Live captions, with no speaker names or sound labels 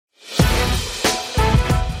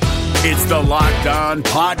It's the Locked On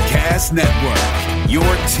Podcast Network, your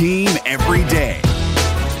team every day.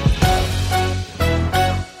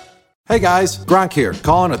 Hey guys, Gronk here,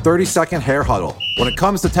 calling a 30-second hair huddle. When it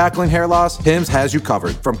comes to tackling hair loss, Hims has you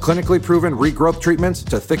covered. From clinically proven regrowth treatments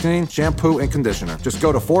to thickening, shampoo, and conditioner. Just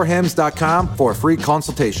go to 4hims.com for a free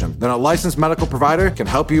consultation. Then a licensed medical provider can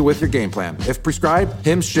help you with your game plan. If prescribed,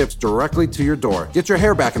 Hims ships directly to your door. Get your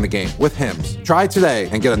hair back in the game with Hims. Try today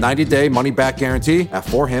and get a 90-day money-back guarantee at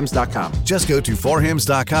 4hims.com. Just go to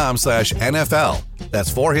 4hims.com/NFL.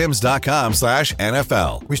 That's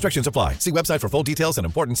 4hims.com/NFL. Restrictions apply. See website for full details and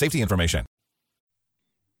important safety information.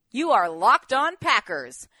 You are Locked On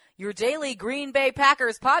Packers, your daily Green Bay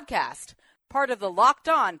Packers podcast, part of the Locked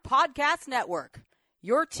On Podcast Network,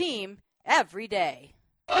 your team every day.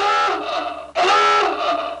 I'll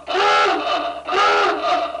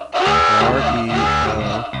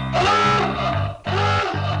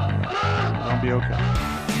be okay.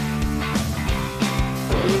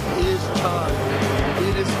 It is time.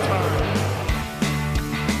 It is time.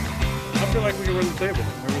 I feel like we can run the table.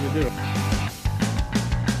 I really do.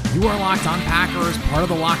 You are Locked On Packers, part of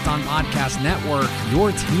the Locked On Podcast Network,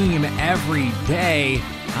 your team every day.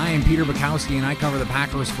 I am Peter Bukowski, and I cover the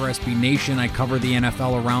Packers for SB Nation. I cover the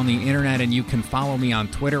NFL around the internet, and you can follow me on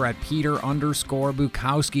Twitter at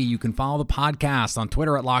Peter_Bukowski. You can follow the podcast on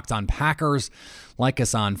Twitter at Locked On Packers. Like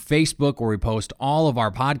us on Facebook, where we post all of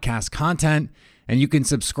our podcast content. And you can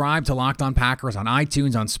subscribe to Locked On Packers on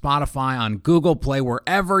iTunes, on Spotify, on Google Play,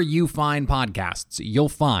 wherever you find podcasts. You'll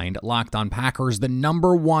find Locked On Packers, the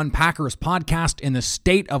 #1 Packers podcast in the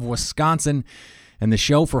state of Wisconsin, and the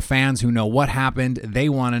show for fans who know what happened. They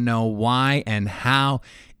want to know why and how.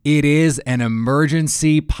 It is an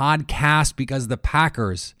emergency podcast because the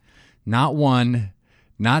Packers, not 1,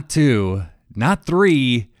 not 2, not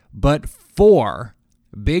 3, but 4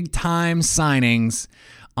 big-time signings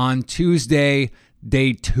on Tuesday,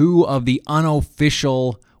 day 2 of the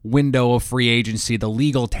unofficial window of free agency, the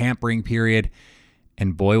legal tampering period.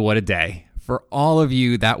 And boy, what a day. For all of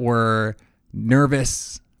you that were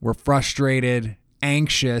nervous, were frustrated,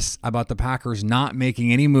 anxious about the Packers not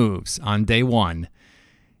making any moves on day 1,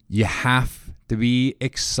 you have to be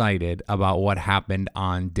excited about what happened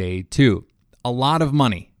on day 2. A lot of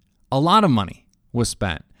money was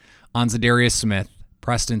spent on Za'Darius Smith,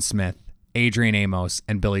 Preston Smith, Adrian Amos,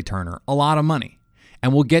 and Billy Turner. A lot of money.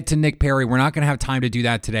 And we'll get to Nick Perry. We're not going to have time to do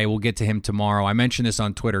that today. We'll get to him tomorrow. I mentioned this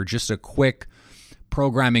on Twitter. Just a quick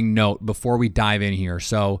programming note before we dive in here.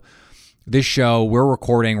 So this show, we're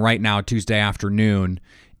recording right now, Tuesday afternoon,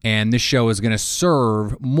 and this show is going to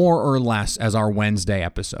serve more or less as our Wednesday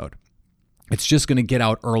episode. It's just going to get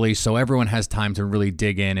out early so everyone has time to really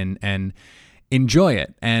dig in and enjoy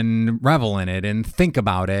it and revel in it and think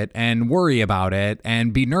about it and worry about it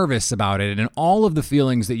and be nervous about it and all of the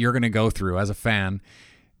feelings that you're going to go through as a fan.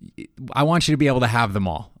 I want you to be able to have them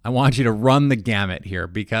all. I want you to run the gamut here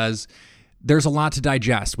because there's a lot to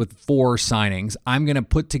digest with 4 signings. I'm going to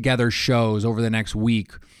put together shows over the next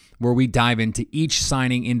week where we dive into each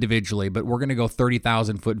signing individually, but we're going to go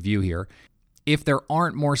 30,000-foot view here. If there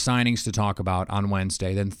aren't more signings to talk about on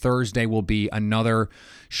Wednesday, then Thursday will be another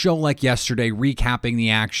show like yesterday, recapping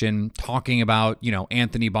the action, talking about,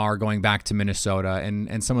 Anthony Barr going back to Minnesota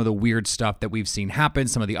and some of the weird stuff that we've seen happen,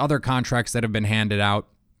 some of the other contracts that have been handed out,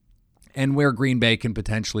 and where Green Bay can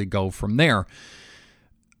potentially go from there.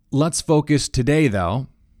 Let's focus today, though.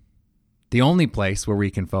 The only place where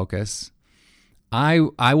we can focus, I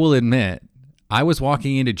will admit, I was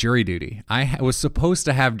walking into jury duty. I was supposed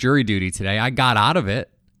to have jury duty today. I got out of it,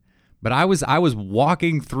 but I was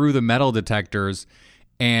walking through the metal detectors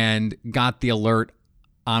and got the alert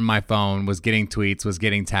on my phone, was getting tweets, was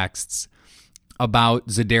getting texts about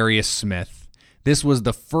Za'Darius Smith. This was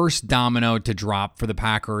the first domino to drop for the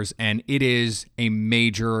Packers, and it is a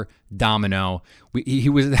major domino. He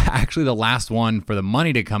was actually the last one for the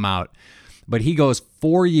money to come out, but he goes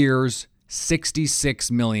 4 years,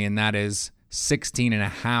 $66 million. That is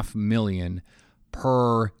 $16.5 million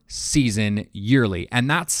per season yearly. And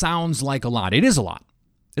that sounds like a lot. It is a lot.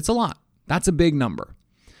 It's a lot. That's a big number.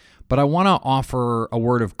 But I want to offer a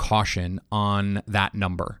word of caution on that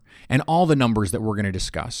number and all the numbers that we're going to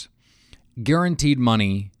discuss. Guaranteed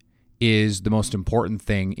money is the most important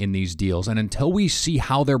thing in these deals. And until we see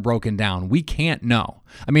how they're broken down, we can't know.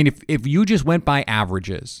 I mean, if you just went by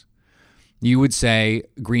averages, you would say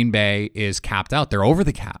Green Bay is capped out. They're over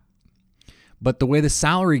the cap. But the way the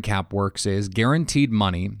salary cap works is guaranteed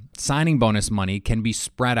money, signing bonus money can be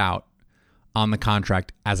spread out on the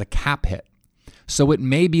contract as a cap hit. So it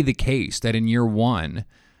may be the case that in year 1,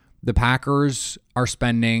 the Packers are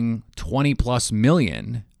spending $20+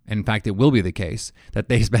 million in fact, it will be the case, that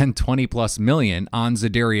they spend $20+ million on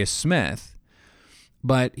Zadarius Smith,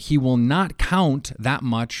 but he will not count that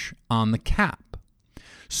much on the cap.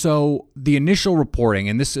 So the initial reporting,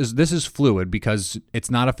 and this is fluid because it's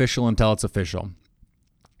not official until it's official,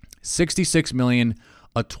 $66 million,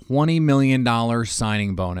 a $20 million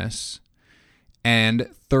signing bonus, and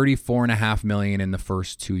 $34.5 million in the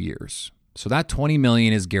first 2 years. So that $20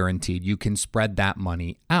 million is guaranteed. You can spread that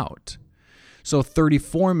money out. So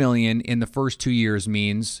 $34 million in the first 2 years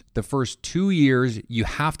means the first 2 years you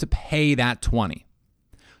have to pay that $20.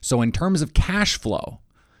 So in terms of cash flow,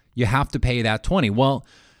 you have to pay that $20.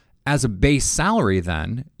 As a base salary,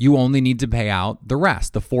 then you only need to pay out the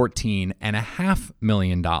rest, the $14.5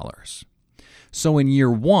 million. So in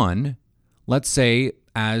year one, let's say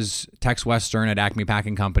as Tex Western at Acme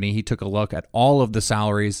Packing Company, he took a look at all of the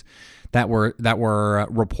salaries that were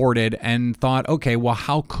reported and thought, okay, well,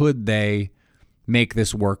 how could they make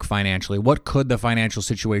this work financially? What could the financial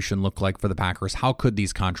situation look like for the Packers? How could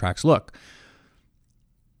these contracts look?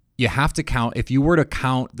 You have to count, if you were to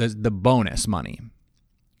count the bonus money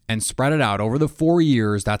and spread it out over the 4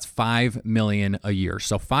 years, that's $5 million a year.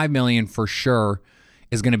 So $5 million for sure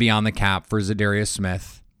is going to be on the cap for Zadarius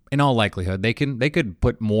Smith. In all likelihood, they could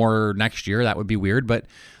put more next year. That would be weird. But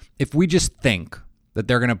if we just think that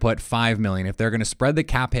they're going to put $5 million, if they're going to spread the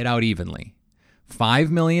cap hit out evenly, $5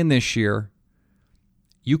 million this year,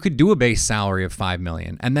 you could do a base salary of $5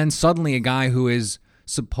 million. And then suddenly a guy who is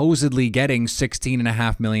supposedly getting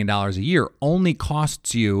 $16.5 million a year only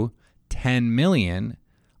costs you $10 million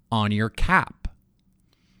on your cap.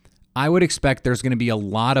 I would expect there's going to be a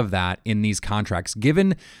lot of that in these contracts,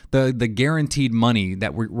 given the guaranteed money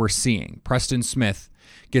that we're seeing. Preston Smith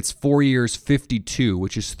gets 4 years, $52,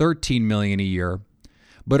 which is $13 million a year,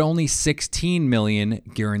 but only $16 million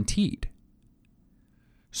guaranteed.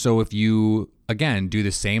 So if you, again, do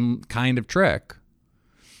the same kind of trick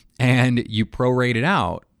and you prorate it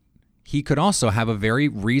out, he could also have a very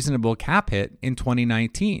reasonable cap hit in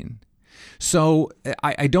 2019. So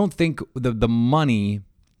I don't think the money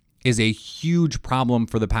is a huge problem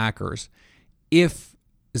for the Packers. If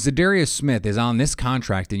Zadarius Smith is on this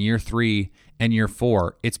contract in year 3 and year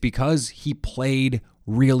 4, it's because he played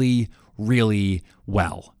really, really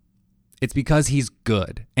well. It's because he's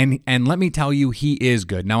good. And let me tell you, he is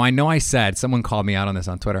good. Now, I know I said, someone called me out on this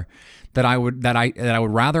on Twitter, that I would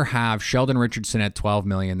rather have Sheldon Richardson at $12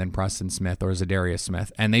 million than Preston Smith or Zadarius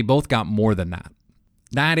Smith, and they both got more than that.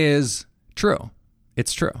 That is true.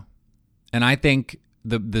 It's true. And I think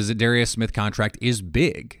the Zadarius Smith contract is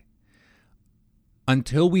big.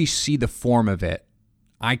 Until we see the form of it,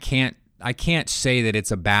 I can't say that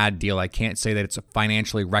it's a bad deal. I can't say that it's a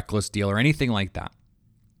financially reckless deal or anything like that.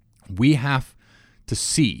 We have to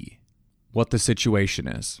see what the situation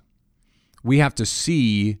is. We have to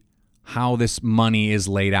see how this money is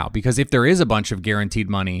laid out. Because if there is a bunch of guaranteed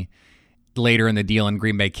money later in the deal and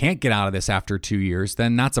Green Bay can't get out of this after 2 years,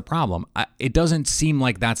 then that's a problem. It doesn't seem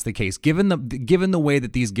like that's the case, given the way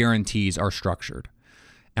that these guarantees are structured.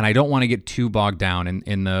 And I don't want to get too bogged down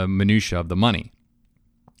in the minutia of the money.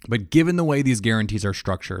 But given the way these guarantees are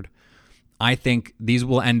structured, I think these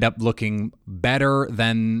will end up looking better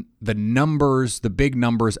than the big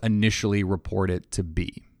numbers initially reported to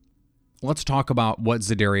be. Let's talk about what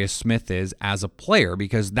Zadarius Smith is as a player,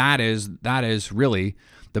 because that is really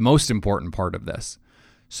the most important part of this.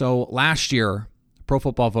 So last year, Pro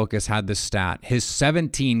Football Focus had this stat. His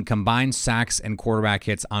 17 combined sacks and quarterback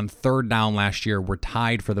hits on third down last year were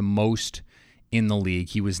tied for the most in the league.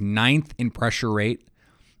 He was 9th in pressure rate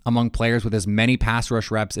among players with as many pass rush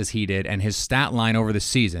reps as he did, and his stat line over the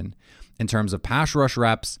season in terms of pass rush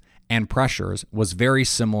reps and pressures was very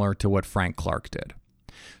similar to what Frank Clark did.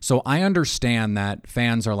 So I understand that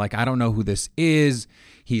fans are like, I don't know who this is.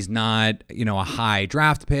 He's not, a high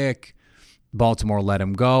draft pick. Baltimore let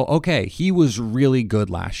him go. Okay, he was really good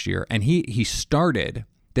last year, and he started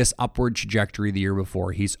this upward trajectory the year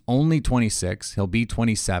before. He's only 26. He'll be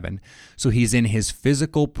 27. So he's in his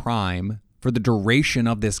physical prime for the duration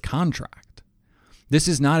of this contract. This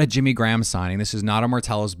is not a Jimmy Graham signing. This is not a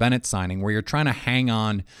Martellus Bennett signing where you're trying to hang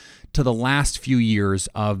on to the last few years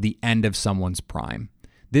of the end of someone's prime.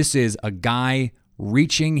 This is a guy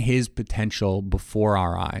reaching his potential before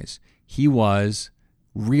our eyes. He was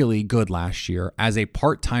really good last year as a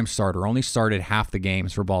part-time starter, only started half the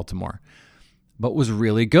games for Baltimore, but was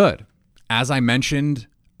really good. As I mentioned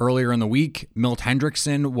earlier in the week, Milt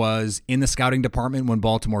Hendrickson was in the scouting department when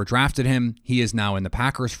Baltimore drafted him. He is now in the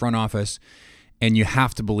Packers front office, and you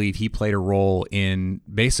have to believe he played a role in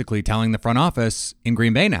basically telling the front office in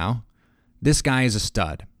Green Bay now, this guy is a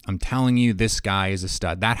stud. I'm telling you, this guy is a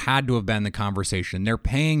stud. That had to have been the conversation. They're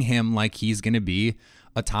paying him like he's going to be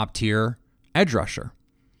a top-tier edge rusher.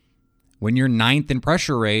 When you're 9th in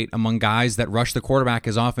pressure rate among guys that rush the quarterback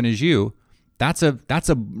as often as you, that's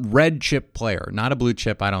a red chip player, not a blue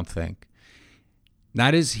chip, I don't think.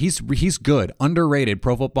 He's good, underrated.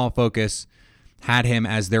 Pro Football Focus had him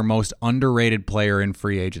as their most underrated player in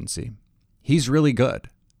free agency. He's really good.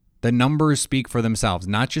 The numbers speak for themselves,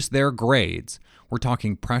 not just their grades. We're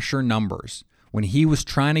talking pressure numbers. When he was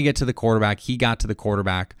trying to get to the quarterback, he got to the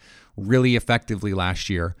quarterback really effectively last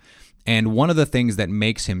year. And one of the things that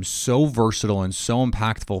makes him so versatile and so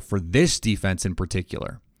impactful for this defense in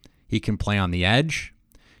particular, he can play on the edge.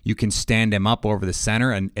 You can stand him up over the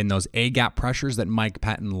center and in those A-gap pressures that Mike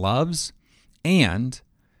Pettine loves. And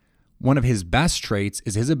one of his best traits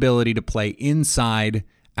is his ability to play inside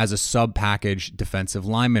as a sub-package defensive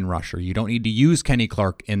lineman rusher. You don't need to use Kenny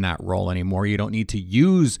Clark in that role anymore. You don't need to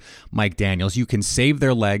use Mike Daniels. You can save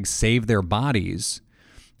their legs, save their bodies,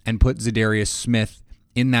 and put Za'Darius Smith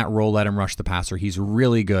in that role, let him rush the passer. He's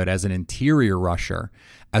really good as an interior rusher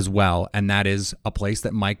as well, and that is a place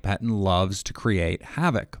that Mike Pettine loves to create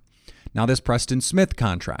havoc. Now, this Preston Smith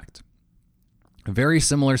contract, a very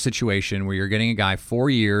similar situation where you're getting a guy 4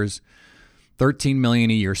 years, $13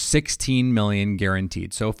 million a year, $16 million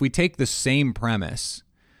guaranteed. So if we take the same premise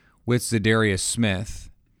with Za'Darius Smith,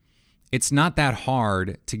 it's not that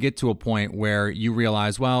hard to get to a point where you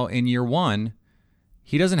realize, well, in year one,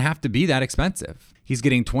 he doesn't have to be that expensive. He's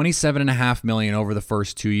getting $27.5 million over the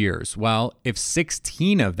first 2 years. Well, if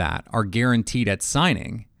 16 of that are guaranteed at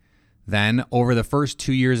signing, then over the first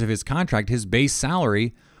 2 years of his contract, his base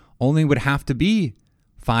salary only would have to be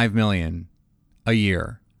 $5 million a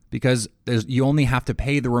year, because you only have to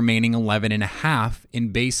pay the remaining $11.5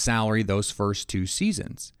 in base salary those first 2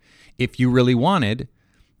 seasons. If you really wanted,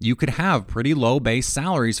 you could have pretty low base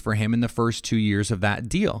salaries for him in the first 2 years of that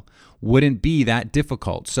deal. Wouldn't be that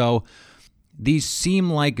difficult. So these seem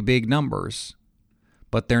like big numbers,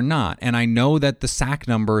 but they're not. And I know that the sack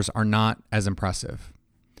numbers are not as impressive.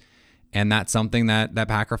 And that's something that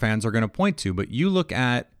Packer fans are going to point to. But you look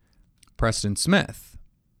at Preston Smith.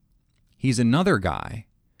 He's another guy.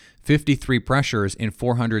 53 pressures in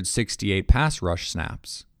 468 pass rush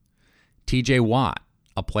snaps. TJ Watt,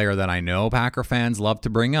 a player that I know Packer fans love to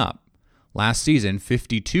bring up. Last season,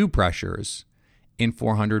 52 pressures in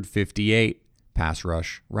 458 pass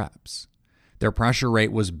rush reps. Their pressure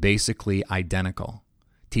rate was basically identical.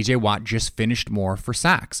 TJ Watt just finished more for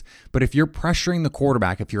sacks. But if you're pressuring the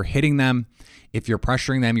quarterback, if you're hitting them, if you're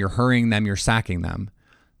pressuring them, you're hurrying them, you're sacking them,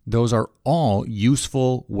 those are all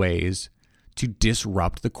useful ways to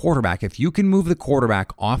disrupt the quarterback. If you can move the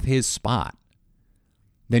quarterback off his spot,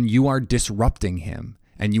 then you are disrupting him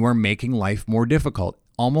and you are making life more difficult.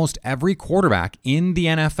 Almost every quarterback in the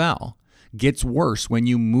NFL gets worse when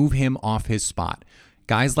you move him off his spot.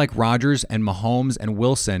 Guys like Rodgers and Mahomes and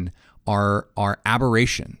Wilson are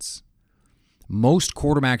aberrations. Most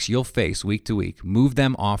quarterbacks you'll face week to week, move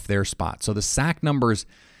them off their spot. So the sack numbers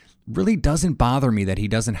really doesn't bother me that he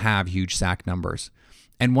doesn't have huge sack numbers.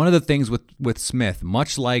 And one of the things with Smith,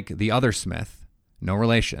 much like the other Smith, no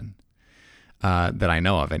relation, that I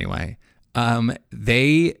know of anyway,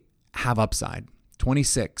 they have upside.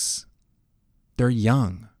 26. They're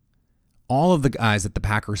young. All of the guys that the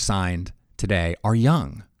Packers signed today are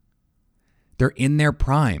young. They're in their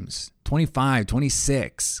primes. 25,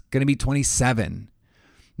 26, going to be 27.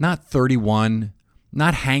 Not 31,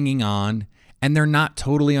 not hanging on, and they're not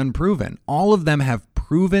totally unproven. All of them have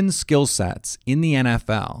proven skill sets in the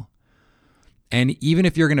NFL. And even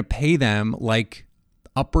if you're going to pay them like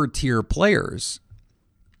upper tier players,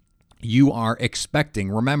 you are expecting,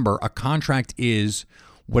 remember, a contract is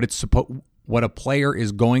what a player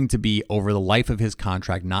is going to be over the life of his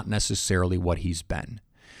contract, not necessarily what he's been.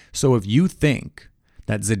 So if you think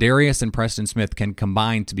that Za'Darius and Preston Smith can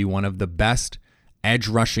combine to be one of the best edge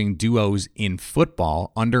rushing duos in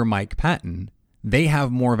football under Mike Pettine, they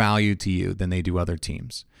have more value to you than they do other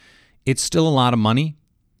teams. It's still a lot of money.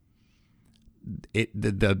 It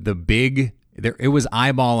was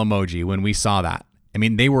eyeball emoji when we saw that. I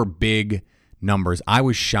mean, they were big numbers. I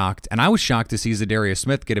was shocked, and I was shocked to see Za'Darius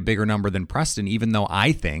Smith get a bigger number than Preston, even though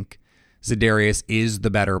I think Za'Darius is the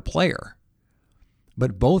better player.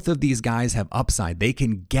 But both of these guys have upside. They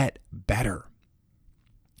can get better.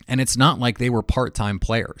 And it's not like they were part-time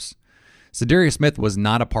players. Za'Darius Smith was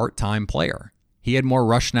not a part-time player. He had more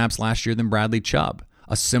rush snaps last year than Bradley Chubb,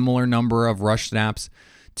 a similar number of rush snaps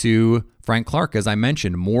to Frank Clark, as I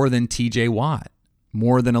mentioned, more than TJ Watt,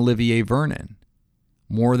 more than Olivier Vernon,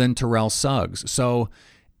 more than Terrell Suggs. So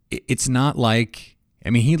it's not like, I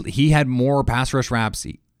mean, he had more pass rush reps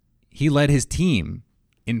he led his team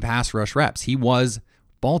in pass rush reps. He was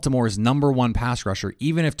Baltimore's number one pass rusher,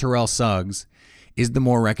 even if Terrell Suggs is the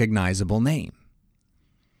more recognizable name.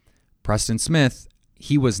 Preston Smith,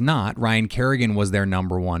 he was not. Ryan Kerrigan was their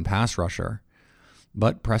number one pass rusher.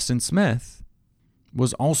 But Preston Smith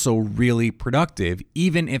was also really productive,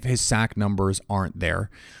 even if his sack numbers aren't there.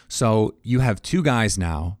 So you have two guys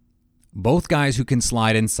now, both guys who can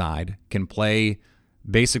slide inside, can play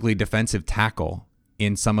basically defensive tackle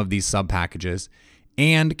in some of these sub packages,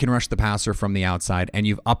 and can rush the passer from the outside, and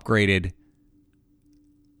you've upgraded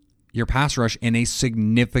your pass rush in a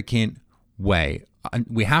significant way.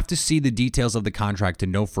 We have to see the details of the contract to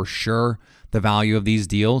know for sure the value of these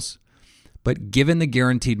deals, but given the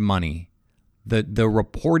guaranteed money, the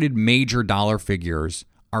reported major dollar figures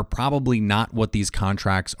are probably not what these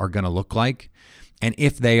contracts are going to look like, and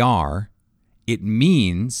if they are, it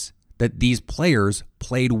means that these players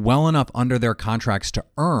played well enough under their contracts to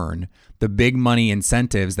earn the big money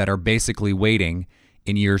incentives that are basically waiting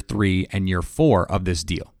in year 3 and year 4 of this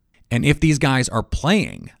deal. And if these guys are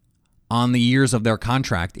playing on the years of their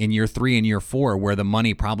contract in year 3 and year 4, where the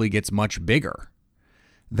money probably gets much bigger,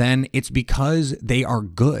 then it's because they are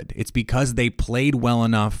good. It's because they played well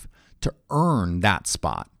enough to earn that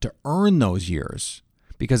spot, to earn those years.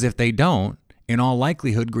 Because if they don't, in all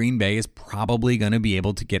likelihood, Green Bay is probably going to be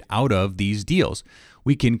able to get out of these deals.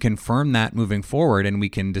 We can confirm that moving forward, and we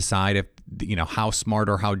can decide if, how smart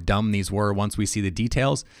or how dumb these were once we see the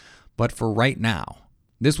details. But for right now,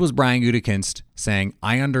 this was Brian Gutekunst saying,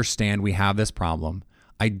 I understand we have this problem.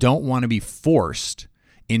 I don't want to be forced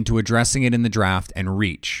into addressing it in the draft and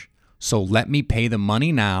reach. So let me pay the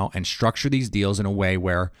money now and structure these deals in a way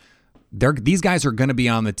where these guys are going to be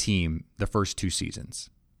on the team the first 2 seasons.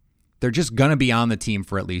 They're just going to be on the team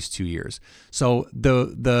for at least 2 years. So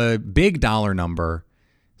the big dollar number,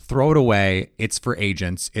 throw it away. It's for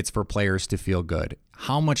agents. It's for players to feel good.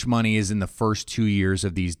 How much money is in the first 2 years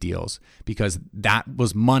of these deals? Because that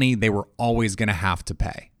was money they were always going to have to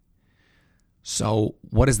pay. So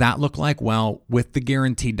what does that look like? Well, with the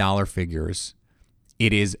guaranteed dollar figures,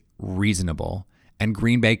 it is reasonable. And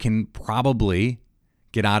Green Bay can probably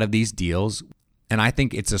get out of these deals. And I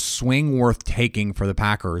think it's a swing worth taking for the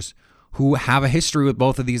Packers, who have a history with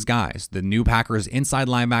both of these guys. The new Packers inside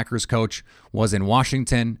linebackers coach was in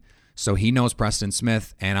Washington, so he knows Preston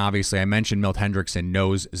Smith. And obviously I mentioned Milt Hendrickson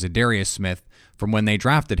knows Zadarius Smith from when they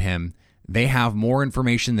drafted him. They have more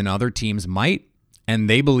information than other teams might, and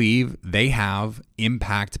they believe they have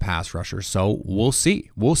impact pass rushers. So we'll see.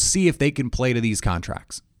 We'll see if they can play to these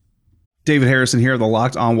contracts. David Harrison here of the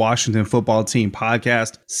Locked On Washington Football Team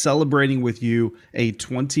podcast, celebrating with you a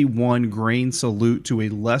 21 grain salute to a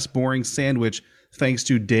less boring sandwich thanks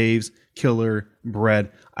to Dave's Killer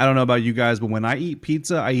Bread. I don't know about you guys, but when I eat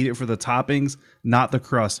pizza, I eat it for the toppings, not the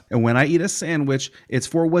crust. And when I eat a sandwich, it's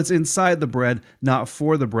for what's inside the bread, not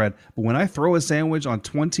for the bread. But when I throw a sandwich on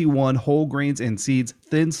 21 whole grains and seeds,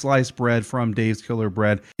 thin sliced bread from Dave's Killer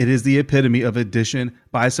Bread, it is the epitome of addition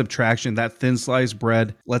by subtraction. That thin sliced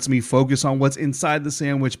bread lets me focus on what's inside the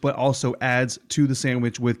sandwich, but also adds to the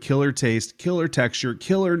sandwich with killer taste, killer texture,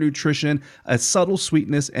 killer nutrition, a subtle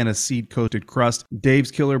sweetness, and a seed-coated crust. Dave's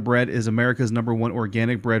Killer Bread is America's #1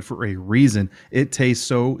 organic bread for a reason. It tastes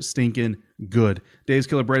so stinking good. Dave's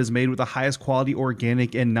Killer Bread is made with the highest quality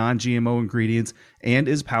organic and non-GMO ingredients and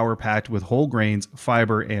is power-packed with whole grains,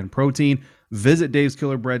 fiber, and protein. Visit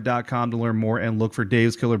daveskillerbread.com to learn more and look for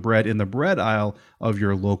Dave's Killer Bread in the bread aisle of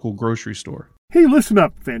your local grocery store. Hey, listen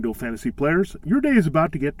up, FanDuel fantasy players. Your day is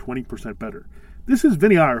about to get 20% better. This is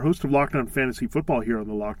Vinny Iyer, host of Locked On Fantasy Football here on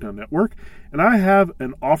the Locked On Network, and I have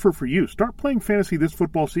an offer for you. Start playing fantasy this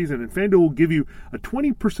football season, and FanDuel will give you a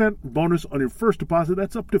 20% bonus on your first deposit.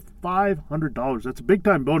 That's up to $500. That's a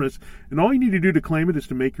big-time bonus, and all you need to do to claim it is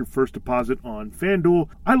to make your first deposit on FanDuel.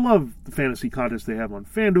 I love the fantasy contests they have on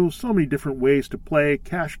FanDuel. So many different ways to play,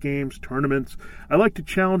 cash games, tournaments. I like to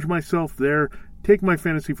challenge myself there. Take my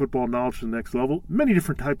fantasy football knowledge to the next level. Many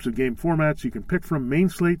different types of game formats you can pick from: main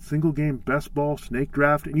slate, single game, best ball, snake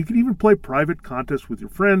draft, and you can even play private contests with your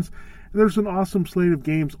friends. And there's an awesome slate of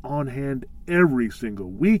games on hand every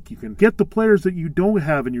single week. You can get the players that you don't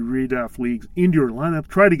have in your redraft leagues into your lineup.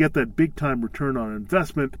 Try to get that big-time return on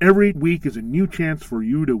investment. Every week is a new chance for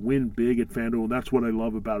you to win big at FanDuel, and that's what I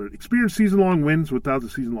love about it. Experience season-long wins without the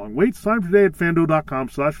season-long waits. Sign today at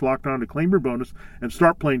FanDuel.com/LockedOn to claim your bonus and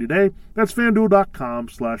start playing today. That's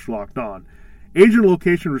FanDuel.com/LockedOn. Age and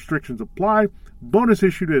location restrictions apply. Bonus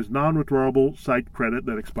issued as non-withdrawable site credit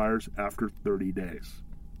that expires after 30 days.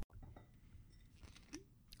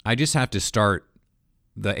 I just have to start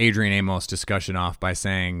the Adrian Amos discussion off by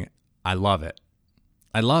saying I love it.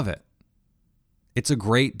 I love it. It's a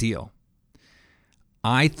great deal.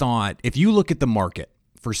 I thought if you look at the market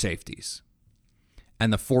for safeties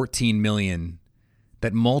and the $14 million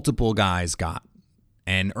that multiple guys got,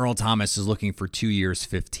 and Earl Thomas is looking for 2 years,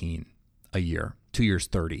 $15 a year, 2 years,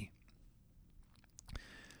 $30.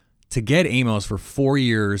 To get Amos for 4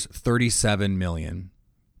 years, $37 million,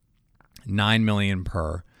 $9 million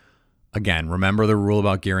per. Again, remember the rule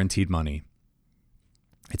about guaranteed money.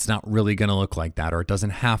 It's not really going to look like that, or it doesn't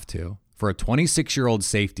have to. For a 26-year-old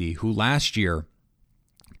safety who last year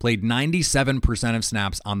played 97% of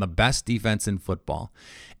snaps on the best defense in football,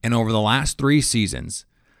 and over the last 3 seasons,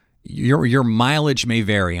 your mileage may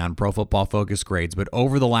vary on Pro Football Focus grades, but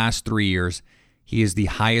over the last 3 years, he is the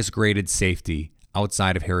highest graded safety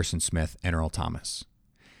outside of Harrison Smith and Earl Thomas.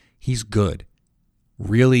 He's good,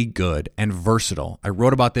 really good, and versatile. I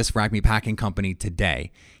wrote about this for Acme Packing Company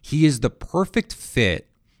today. He is the perfect fit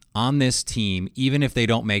on this team, even if they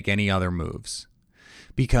don't make any other moves.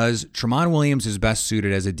 Because Tramon Williams is best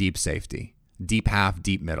suited as a deep safety, deep half,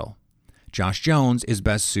 deep middle. Josh Jones is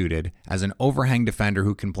best suited as an overhang defender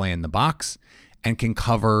who can play in the box and can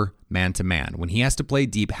cover man-to-man. When he has to play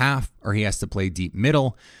deep half or he has to play deep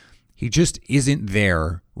middle, he just isn't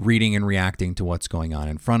there reading and reacting to what's going on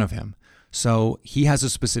in front of him. So he has a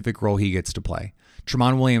specific role he gets to play.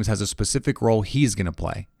 Tramon Williams has a specific role he's going to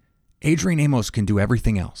play. Adrian Amos can do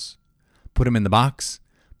everything else. Put him in the box,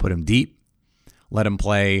 put him deep, let him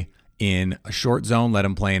play in a short zone, let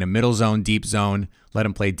him play in a middle zone, deep zone, let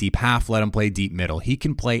him play deep half, let him play deep middle. He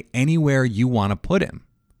can play anywhere you want to put him.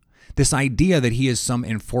 This idea that he is some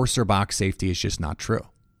enforcer box safety is just not true.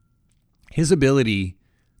 His ability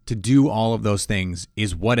to do all of those things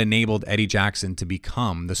is what enabled Eddie Jackson to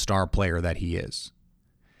become the star player that he is.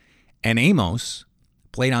 And Amos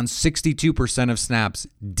played on 62% of snaps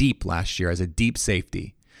deep last year as a deep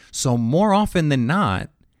safety. So more often than not,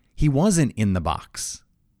 he wasn't in the box.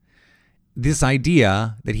 This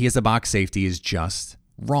idea that he is a box safety is just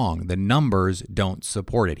wrong. The numbers don't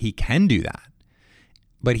support it. He can do that,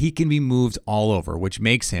 but he can be moved all over, which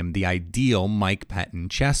makes him the ideal Mike Pettin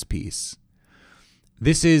chess piece.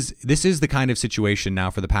 This is the kind of situation now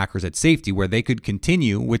for the Packers at safety where they could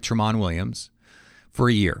continue with Tramon Williams for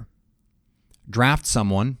a year. Draft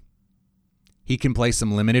someone, he can play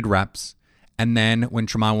some limited reps, and then when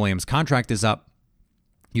Tramon Williams' contract is up,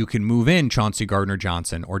 you can move in Chauncey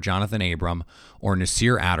Gardner-Johnson or Jonathan Abram or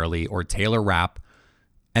Nasir Adderley or Taylor Rapp,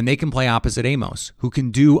 and they can play opposite Amos, who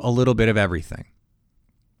can do a little bit of everything.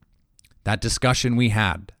 That discussion we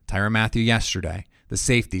had, Tyrann Mathieu yesterday, the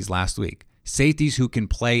safeties last week, safeties who can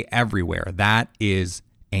play everywhere, that is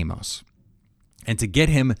Amos. And to get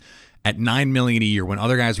him at $9 million a year when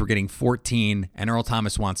other guys were getting $14 and Earl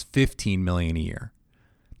Thomas wants $15 million a year,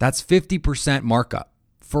 that's 50% markup.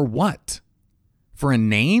 For what? For a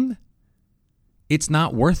name? It's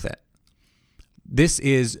not worth it. This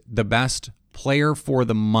is the best player for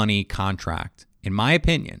the money contract, in my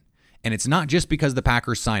opinion. And it's not just because the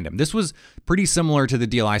Packers signed him. This was pretty similar to the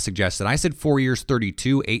deal I suggested. I said 4 years,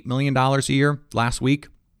 $8 million a year last week.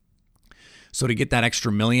 So to get that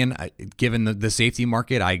extra million, given the safety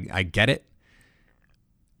market, I get it.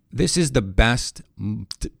 This is the best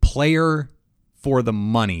player for the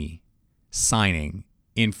money signing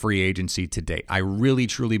in free agency to date. I really,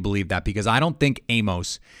 truly believe that because I don't think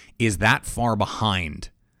Amos is that far behind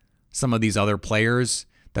some of these other players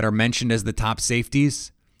that are mentioned as the top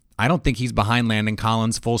safeties. I don't think he's behind Landon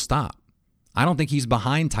Collins, full stop. I don't think he's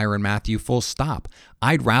behind Tyrann Mathieu, full stop.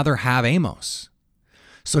 I'd rather have Amos.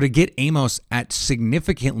 So to get Amos at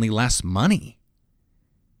significantly less money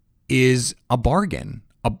is a bargain,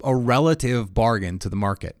 a relative bargain to the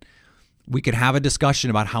market. We could have a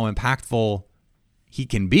discussion about how impactful he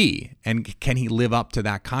can be and can he live up to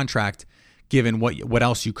that contract given what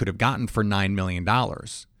else you could have gotten for $9 million.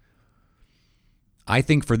 I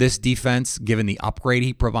think for this defense, given the upgrade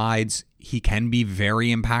he provides, he can be very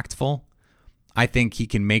impactful. I think he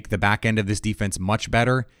can make the back end of this defense much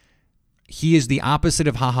better. He is the opposite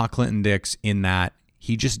of HaHa Clinton-Dix in that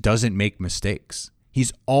he just doesn't make mistakes.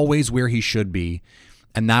 He's always where he should be,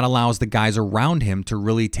 and that allows the guys around him to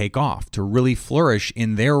really take off, to really flourish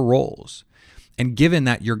in their roles. And given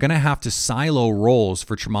that you're going to have to silo roles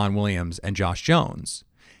for Tramon Williams and Josh Jones,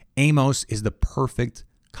 Amos is the perfect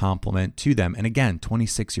complement to them. And again,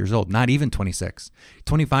 26 years old, not even 26.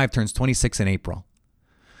 25 turns 26 in April.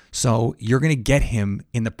 So you're going to get him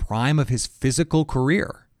in the prime of his physical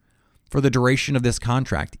career for the duration of this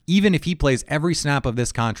contract. Even if he plays every snap of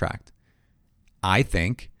this contract, I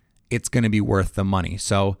think it's going to be worth the money.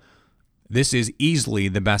 So this is easily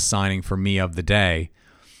the best signing for me of the day,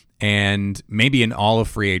 and maybe in all of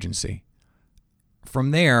free agency.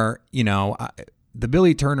 From there, the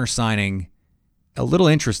Billy Turner signing, a little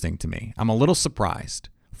interesting to me. I'm a little surprised.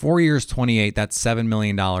 4 years, 28, that's $7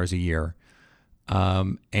 million a year.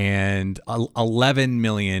 And $11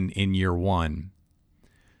 million in year one.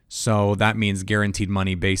 So that means guaranteed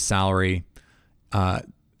money, base salary.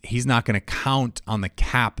 He's not going to count on the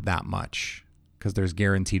cap that much because there's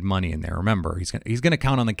guaranteed money in there. Remember, he's going to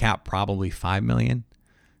count on the cap probably $5 million,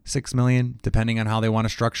 $6 million, depending on how they want to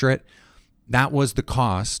structure it. That was the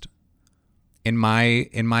cost in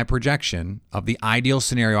my projection of the ideal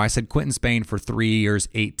scenario. I said Quinton Spain for 3 years,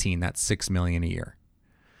 18. That's $6 million a year.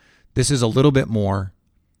 This is a little bit more,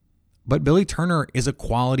 but Billy Turner is a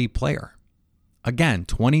quality player. Again,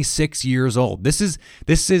 26 years old. This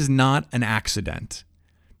is not an accident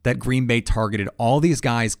that Green Bay targeted all these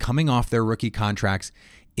guys coming off their rookie contracts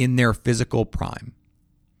in their physical prime.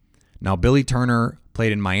 Now, Billy Turner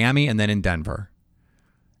played in Miami and then in Denver.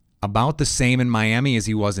 About the same in Miami as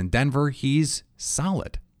he was in Denver. He's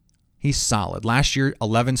solid. He's solid. Last year,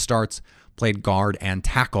 11 starts, played guard and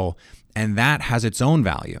tackle, and that has its own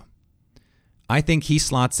value. I think he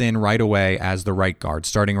slots in right away as the right guard,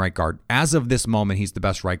 starting right guard. As of this moment, he's the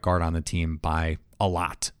best right guard on the team by a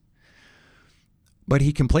lot. But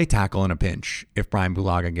he can play tackle in a pinch if Brian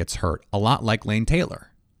Bulaga gets hurt, a lot like Lane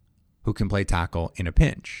Taylor, who can play tackle in a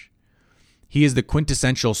pinch. He is the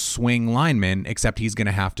quintessential swing lineman, except he's going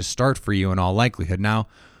to have to start for you in all likelihood. Now,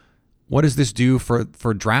 what does this do for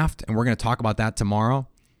draft? And we're going to talk about that tomorrow.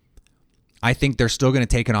 I think they're still going to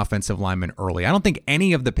take an offensive lineman early. I don't think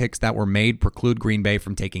any of the picks that were made preclude Green Bay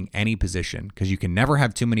from taking any position because you can never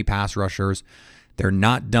have too many pass rushers. They're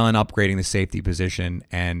not done upgrading the safety position,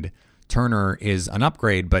 and Turner is an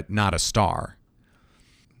upgrade but not a star.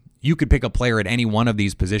 You could pick a player at any one of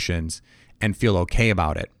these positions and feel okay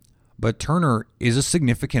about it. But Turner is a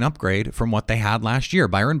significant upgrade from what they had last year.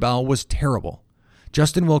 Byron Bell was terrible.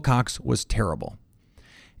 Justin Wilcox was terrible.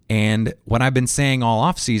 And what I've been saying all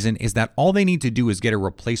offseason is that all they need to do is get a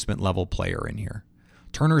replacement level player in here.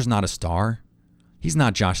 Turner's not a star. He's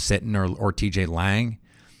not Josh Sitton or TJ Lang,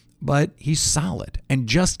 but he's solid. And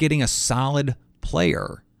just getting a solid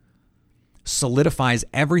player solidifies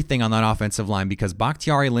everything on that offensive line because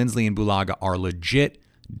Bakhtiari, Lindsley, and Bulaga are legit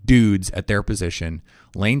dudes at their position.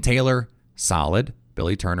 Lane Taylor, solid.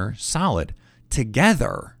 Billy Turner, solid.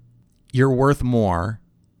 Together, you're worth more.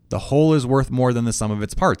 The whole is worth more than the sum of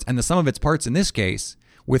its parts. And the sum of its parts in this case,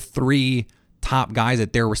 with three top guys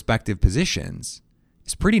at their respective positions,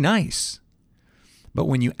 is pretty nice. But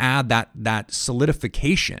when you add that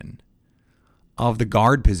solidification of the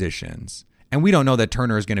guard positions, and we don't know that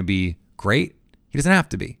Turner is going to be great. He doesn't have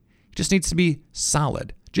to be. He just needs to be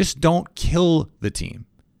solid. Just don't kill the team.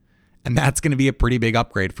 And that's going to be a pretty big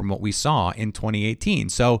upgrade from what we saw in 2018.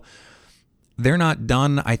 So they're not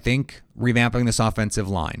done, I think, revamping this offensive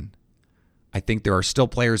line. I think there are still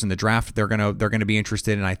players in the draft they're going to be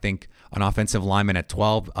interested in. I think an offensive lineman at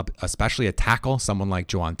 12, especially a tackle, someone like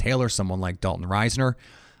Juwan Taylor, someone like Dalton Reisner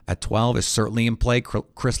at 12 is certainly in play.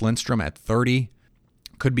 Chris Lindstrom at 30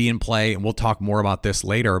 could be in play, and we'll talk more about this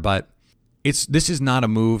later. But this is not a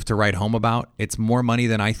move to write home about. It's more money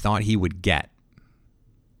than I thought he would get.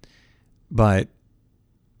 But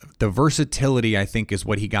the versatility, I think, is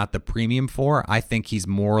what he got the premium for. I think he's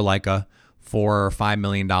more like a $4 or $5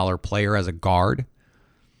 million player as a guard.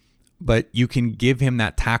 But you can give him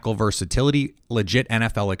that tackle versatility, legit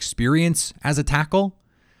NFL experience as a tackle.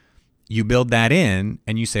 You build that in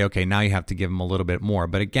and you say, okay, now you have to give him a little bit more.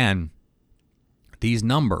 But again, these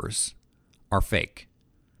numbers are fake.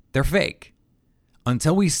 They're fake.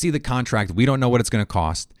 Until we see the contract, we don't know what it's going to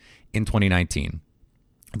cost in 2019.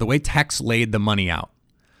 The way Tex laid the money out,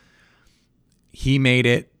 he made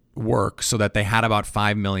it work so that they had about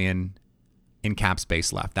 $5 million in cap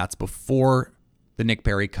space left. That's before the Nick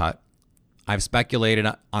Perry cut. I've speculated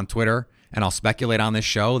on Twitter, and I'll speculate on this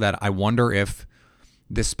show, that I wonder if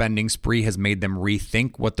this spending spree has made them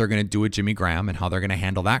rethink what they're going to do with Jimmy Graham and how they're going to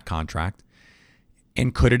handle that contract.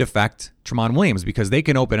 And could it affect Tramon Williams? Because they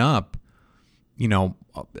can open up,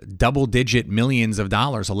 double-digit millions of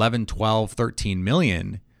dollars, 11, 12, 13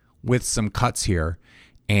 million with some cuts here.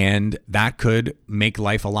 And that could make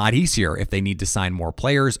life a lot easier if they need to sign more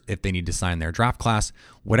players, if they need to sign their draft class,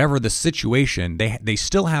 whatever the situation. They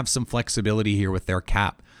still have some flexibility here with their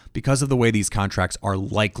cap because of the way these contracts are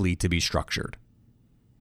likely to be structured.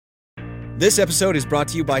 This episode is brought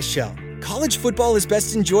to you by Shell. college football is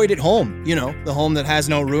best enjoyed at home. You know, the home that has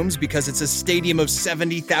no rooms because it's a stadium of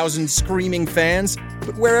 70,000 screaming fans.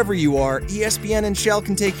 But wherever you are, ESPN and Shell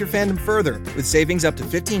can take your fandom further with savings up to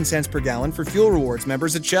 15 cents per gallon for Fuel Rewards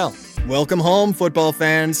members at Shell. Welcome home, football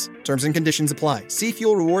fans. Terms and conditions apply. See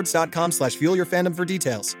fuelrewards.com/fuelyourfandom for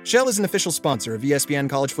details. Shell is an official sponsor of ESPN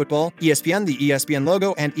College Football. ESPN, the ESPN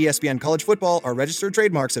logo, and ESPN College Football are registered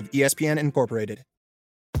trademarks of ESPN Incorporated.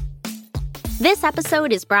 This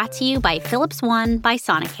episode is brought to you by Philips One by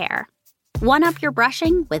Sonicare. One up your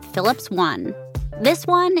brushing with Philips One. This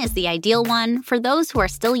one is the ideal one for those who are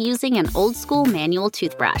still using an old-school manual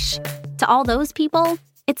toothbrush. To all those people,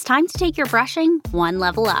 it's time to take your brushing one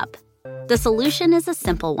level up. The solution is a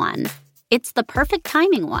simple one. It's the perfect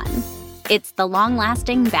timing one. It's the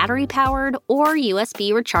long-lasting battery-powered or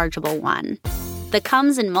USB rechargeable one. That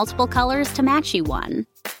comes in multiple colors to match you one.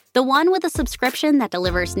 The one with a subscription that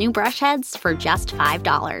delivers new brush heads for just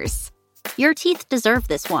 $5. Your teeth deserve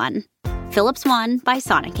this one. Philips One by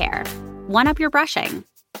Sonicare. One up your brushing.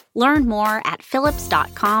 Learn more at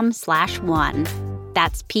philips.com/one.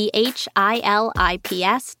 That's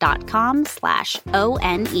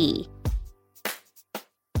PHILIPS.com/ONE.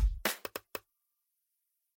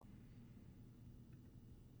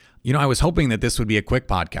 You know, I was hoping that this would be a quick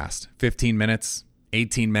podcast. 15 minutes,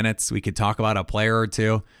 18 minutes. We could talk about a player or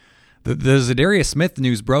two. The Za'Darius Smith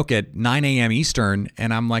news broke at 9 a.m. Eastern,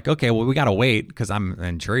 and I'm like, okay, well, we got to wait because I'm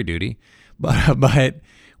in jury duty. But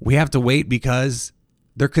we have to wait because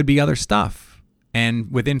there could be other stuff.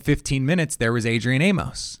 And within 15 minutes, there was Adrian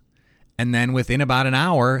Amos. And then within about an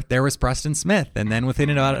hour, there was Preston Smith. And then within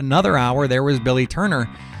about another hour, there was Billy Turner.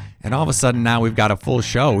 And all of a sudden now we've got a full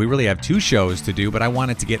show. We really have 2 shows to do, but I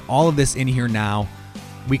wanted to get all of this in here now.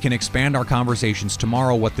 We can expand our conversations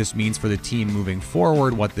tomorrow, what this means for the team moving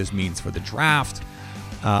forward, what this means for the draft,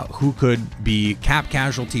 who could be cap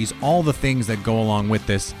casualties, all the things that go along with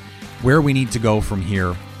this, where we need to go from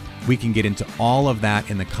here. We can get into all of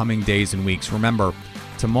that in the coming days and weeks. Remember,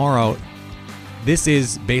 tomorrow, this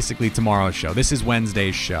is basically tomorrow's show. This is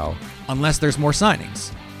Wednesday's show, unless there's more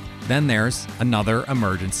signings. Then there's another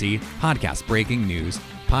emergency podcast, breaking news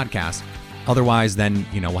podcast. Otherwise, then,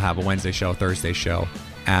 we'll have a Wednesday show, Thursday show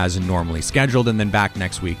as normally scheduled, and then back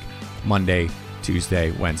next week, Monday,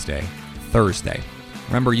 Tuesday, Wednesday, Thursday.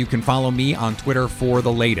 Remember, you can follow me on Twitter for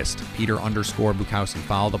the latest, Peter_Bukowski.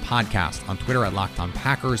 Follow the podcast on Twitter at Locked On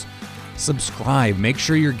Packers. Subscribe. Make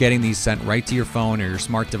sure you're getting these sent right to your phone or your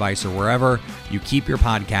smart device or wherever you keep your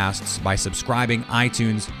podcasts by subscribing.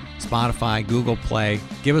 iTunes, Spotify, Google Play.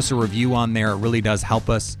 Give us a review on there. It really does help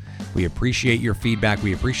us. We appreciate your feedback.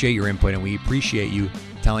 We appreciate your input, and we appreciate you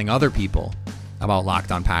telling other people about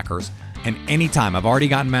Locked On Packers. And anytime, I've already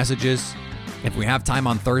gotten messages. If we have time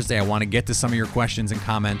on Thursday, I want to get to some of your questions and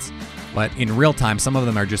comments. But in real time, some of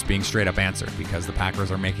them are just being straight up answered because the Packers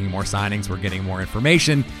are making more signings. We're getting more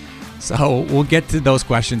information. So we'll get to those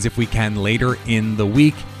questions if we can later in the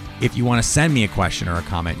week. If you want to send me a question or a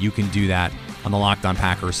comment, you can do that on the Locked On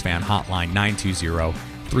Packers fan hotline,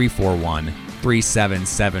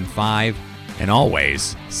 920-341-3775. And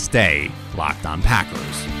always stay Locked On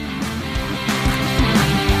Packers.